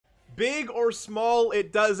Big or small,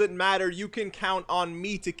 it doesn't matter. You can count on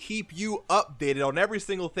me to keep you updated on every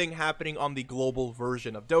single thing happening on the global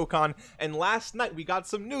version of Dokkan. And last night we got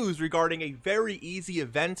some news regarding a very easy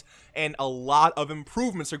event, and a lot of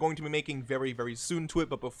improvements are going to be making very, very soon to it.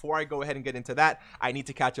 But before I go ahead and get into that, I need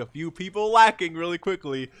to catch a few people lacking really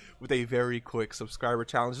quickly with a very quick subscriber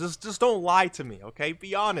challenge. Just don't lie to me, okay?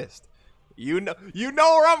 Be honest. You know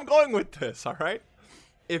where I'm going with this, all right?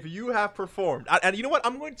 If you have performed, and you know what,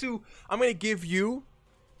 I'm going to give you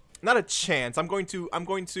not a chance. I'm going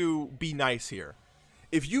to be nice here.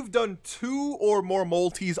 If you've done 2 or more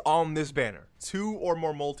multis on this banner,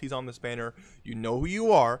 you know who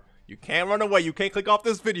you are. You can't run away. You can't click off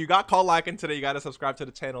this video. You got caught lacking today. You got to subscribe to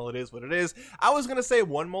the channel. It is what it is. I was going to say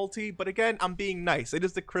 1 multi, but again, I'm being nice. It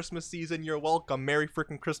is the Christmas season. You're welcome. Merry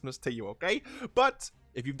freaking Christmas to you, okay? But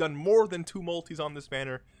if you've done more than 2 multis on this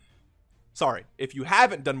banner, sorry, if you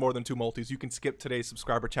haven't done more than 2 multis, you can skip today's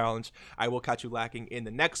subscriber challenge. I will catch you lacking in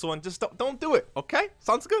the next one. Just don't do it, okay?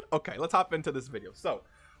 Sounds good? Okay, let's hop into this video. So,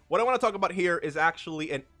 what I want to talk about here is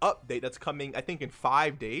actually an update that's coming, I think, in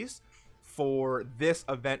 5 days for this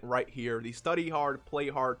event right here. The Study Hard, Play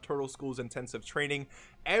Hard, Turtle School's Intensive Training.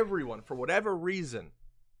 Everyone, for whatever reason,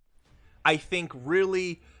 I think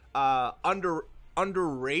really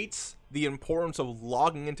underrates the importance of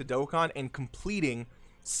logging into Dokkan and completing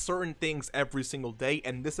certain things every single day,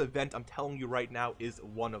 and this event, I'm telling you right now, is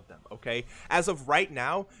one of them, okay? As of right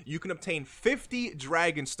now, you can obtain 50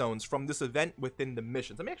 Dragon Stones from this event within the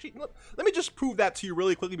missions. Let me just prove that to you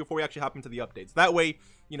really quickly before we actually hop into the updates. That way,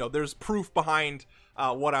 you know, there's proof behind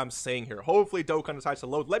what I'm saying here. Hopefully, Dokkan decides to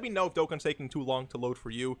load. Let me know if Dokkan's taking too long to load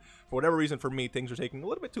for you. For whatever reason, for me, things are taking a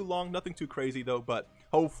little bit too long. Nothing too crazy, though, but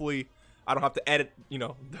hopefully I don't have to edit, you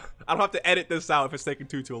know, I don't have to edit this out if it's taking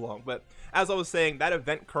too long. But as I was saying, that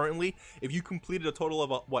event currently, if you completed a total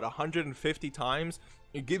of, what, 150 times,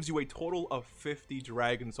 it gives you a total of 50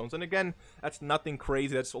 Dragon Stones. And again, that's nothing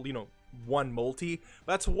crazy. That's, you know, 1 multi.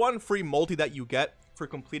 But that's 1 free multi that you get for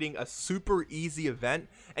completing a super easy event.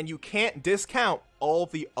 And you can't discount all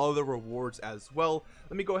the other rewards as well.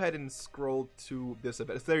 Let me go ahead and scroll to this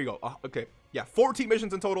event. So there you go. Okay. Yeah, 14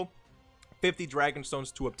 missions in total. 50 Dragon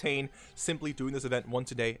Stones to obtain, simply doing this event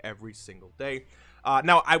once a day, every single day.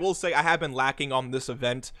 Now, I will say I have been lacking on this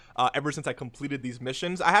event ever since I completed these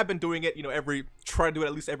missions. I have been doing it, you know, try to do it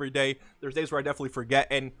at least every day. There's days where I definitely forget,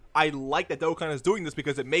 and I like that Dokkan is doing this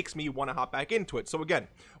because it makes me want to hop back into it. So again,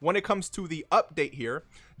 when it comes to the update here,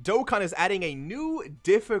 Dokkan is adding a new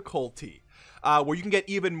difficulty. Where you can get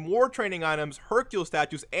even more training items, Hercule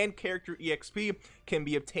statues, and character EXP can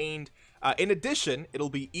be obtained. In addition,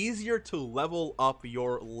 it'll be easier to level up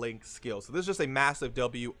your Link skill. So this is just a massive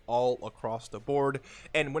W all across the board.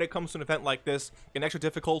 And when it comes to an event like this, an extra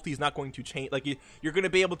difficulty is not going to change. Like, you're going to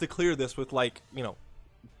be able to clear this with, like, you know,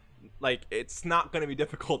 like, it's not going to be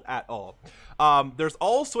difficult at all. There's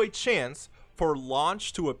also a chance for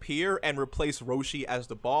Launch to appear and replace Roshi as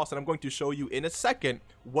the boss, and I'm going to show you in a second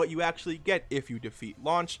what you actually get if you defeat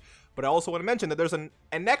Launch. But I also want to mention that there's an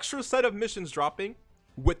extra set of missions dropping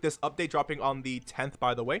with this update, dropping on the 10th,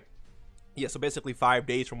 by the way. Yeah, so basically 5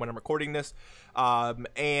 days from when I'm recording this,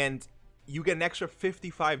 and you get an extra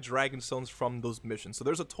 55 Dragon Stones from those missions. So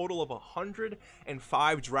there's a total of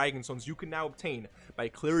 105 Dragon Stones you can now obtain by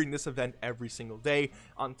clearing this event every single day,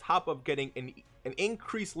 on top of getting an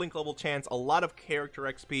increased Link level chance, a lot of character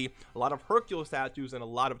XP, a lot of Hercule statues, and a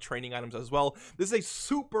lot of training items as well. This is a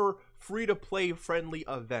super free-to-play friendly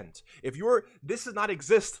event. If you're, this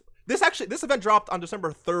event dropped on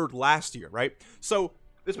December 3rd last year, right? So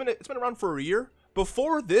it's been around for a year.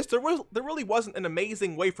 Before this, there really wasn't an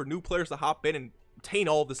amazing way for new players to hop in and obtain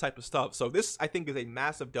all of this type of stuff. So this, I think, is a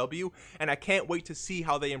massive W, and I can't wait to see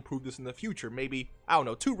how they improve this in the future. Maybe, I don't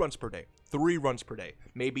know, 2 runs per day, 3 runs per day,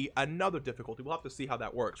 maybe another difficulty. We'll have to see how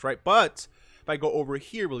that works, right? But if I go over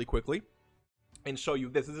here really quickly and show you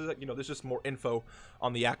this is, you know, there's just more info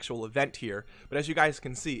on the actual event here. But as you guys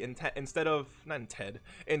can see, instead of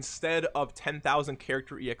 10,000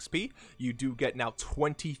 character EXP, you do get now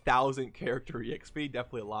 20,000 character EXP.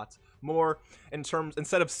 Definitely a lot more.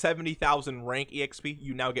 Instead of 70,000 rank EXP,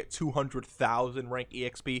 you now get 200,000 rank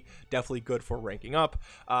EXP. Definitely good for ranking up.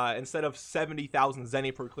 Instead of 70,000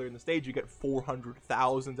 ZENI per clearing the stage, you get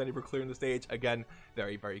 400,000 ZENI per clearing the stage. Again,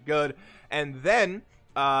 very, very good. And then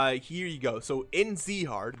here you go. So in Z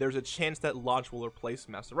Hard, there's a chance that Launch will replace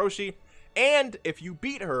Master Roshi, and if you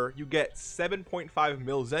beat her, you get 7.5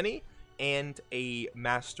 mil ZENI and a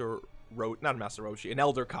not a Master Roshi, an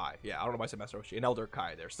Elder Kai. Yeah, I don't know why I said Master Roshi, an Elder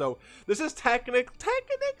Kai there. So this is technically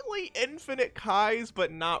infinite Kais,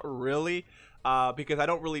 but not really. because I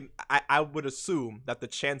don't really, I would assume that the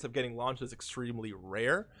chance of getting launched is extremely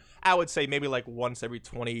rare. I would say maybe like once every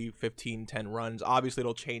 20, 15, 10 runs. Obviously,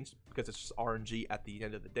 it'll change because it's just RNG at the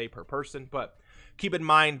end of the day per person. But keep in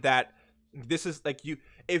mind that this is like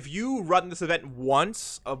if you run this event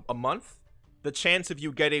once a month, the chance of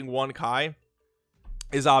you getting one Kai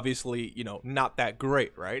is obviously, you know, not that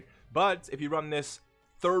great, right? But if you run this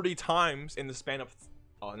 30 times in the span of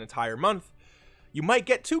an entire month, you might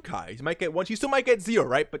get 2 Kais. You might get 1. You still might get 0,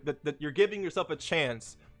 right? But you're giving yourself a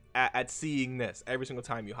chance at seeing this every single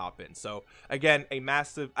time you hop in. So again, a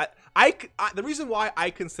massive. The reason why I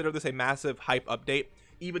consider this a massive hype update,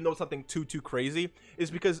 even though it's something too crazy,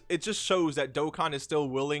 is because it just shows that Dokkan is still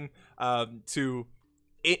willing to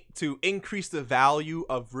increase the value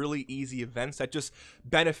of really easy events that just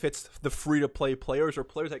benefits the free-to-play players or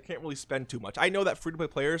players that can't really spend too much. I know that free-to-play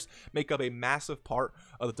players make up a massive part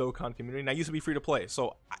of the Dokkan community, and I used to be free-to-play.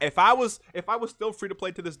 So if I was still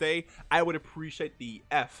free-to-play to this day, I would appreciate the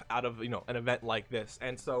F out of, you know, an event like this.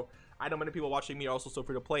 And so I know many people watching me are also still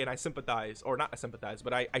free to play, and I sympathize, or not sympathize,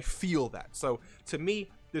 but I feel that. So to me,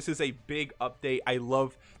 this is a big update. I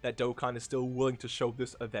love that Dokkan is still willing to show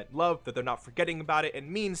this event love, that they're not forgetting about it, and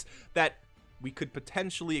means that we could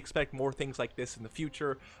potentially expect more things like this in the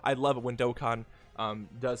future. I love it when Dokkan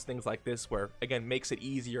does things like this, where again makes it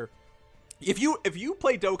easier. If you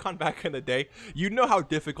play Dokkan back in the day, you know how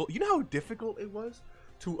difficult it was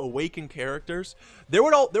to awaken characters. There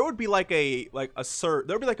would be like a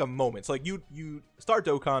moment. So like you start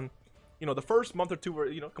Dokkan, you know, the first month or two were,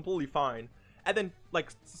 you know, completely fine, and then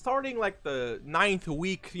like starting like the 9th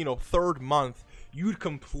week, you know, 3rd month, you'd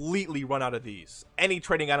completely run out of these any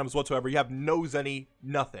trading items whatsoever. You have no ZENI,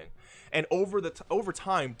 nothing. And over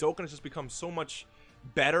time, Dokkan has just become so much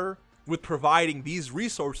better with providing these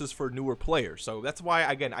resources for newer players. So that's why,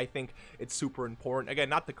 again, I think it's super important. Again,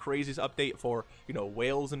 not the craziest update for, you know,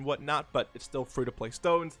 whales and whatnot, but it's still free to play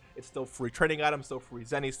stones, it's still free trading items, still free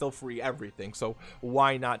ZENI, still free everything. So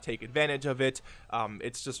why not take advantage of it?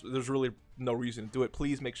 It's just, there's really no reason to do it.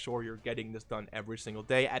 Please make sure you're getting this done every single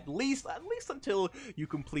day, at least until you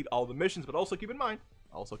complete all the missions. But also keep in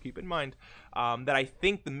mind that I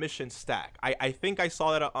think the missions stack. I think I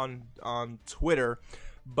saw that on Twitter.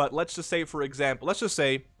 But let's just say, for example, let's just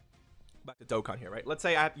say, back to Dokkan here, right? Let's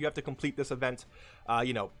say you have to complete this event,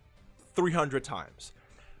 you know, 300 times.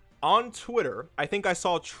 On Twitter, I think I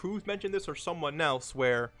saw Truth mention this or someone else,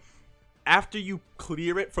 where after you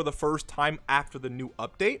clear it for the first time after the new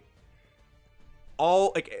update,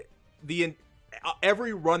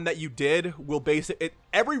 every run that you did will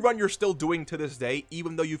every run you're still doing to this day,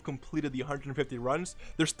 even though you've completed the 150 runs,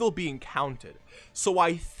 they're still being counted. So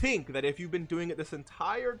I think that if you've been doing it this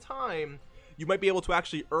entire time, you might be able to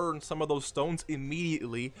actually earn some of those stones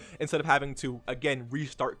immediately instead of having to, again,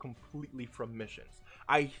 restart completely from missions.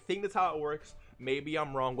 I think that's how it works. Maybe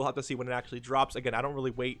I'm wrong. We'll have to see when it actually drops. Again, I don't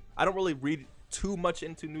really read too much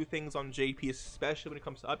into new things on JP, especially when it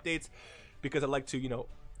comes to updates, because I like to, you know,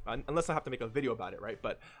 unless I have to make a video about it, right?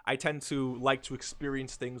 But I tend to like to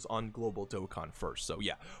experience things on global Dokkan first. So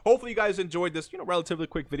yeah, hopefully you guys enjoyed this, you know, relatively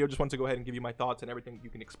quick video. Just wanted to go ahead and give you my thoughts and everything you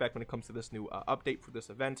can expect when it comes to this new update for this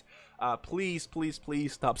event. Please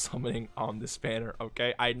stop summoning on this banner,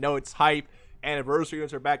 okay? I know it's hype, anniversary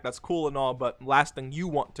units are back, that's cool and all, but last thing you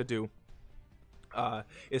want to do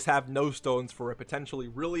is have no stones for a potentially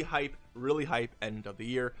really hype end of the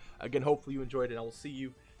year. Again, hopefully you enjoyed it, and I will see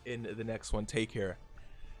you in the next one. Take care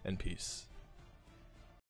and peace.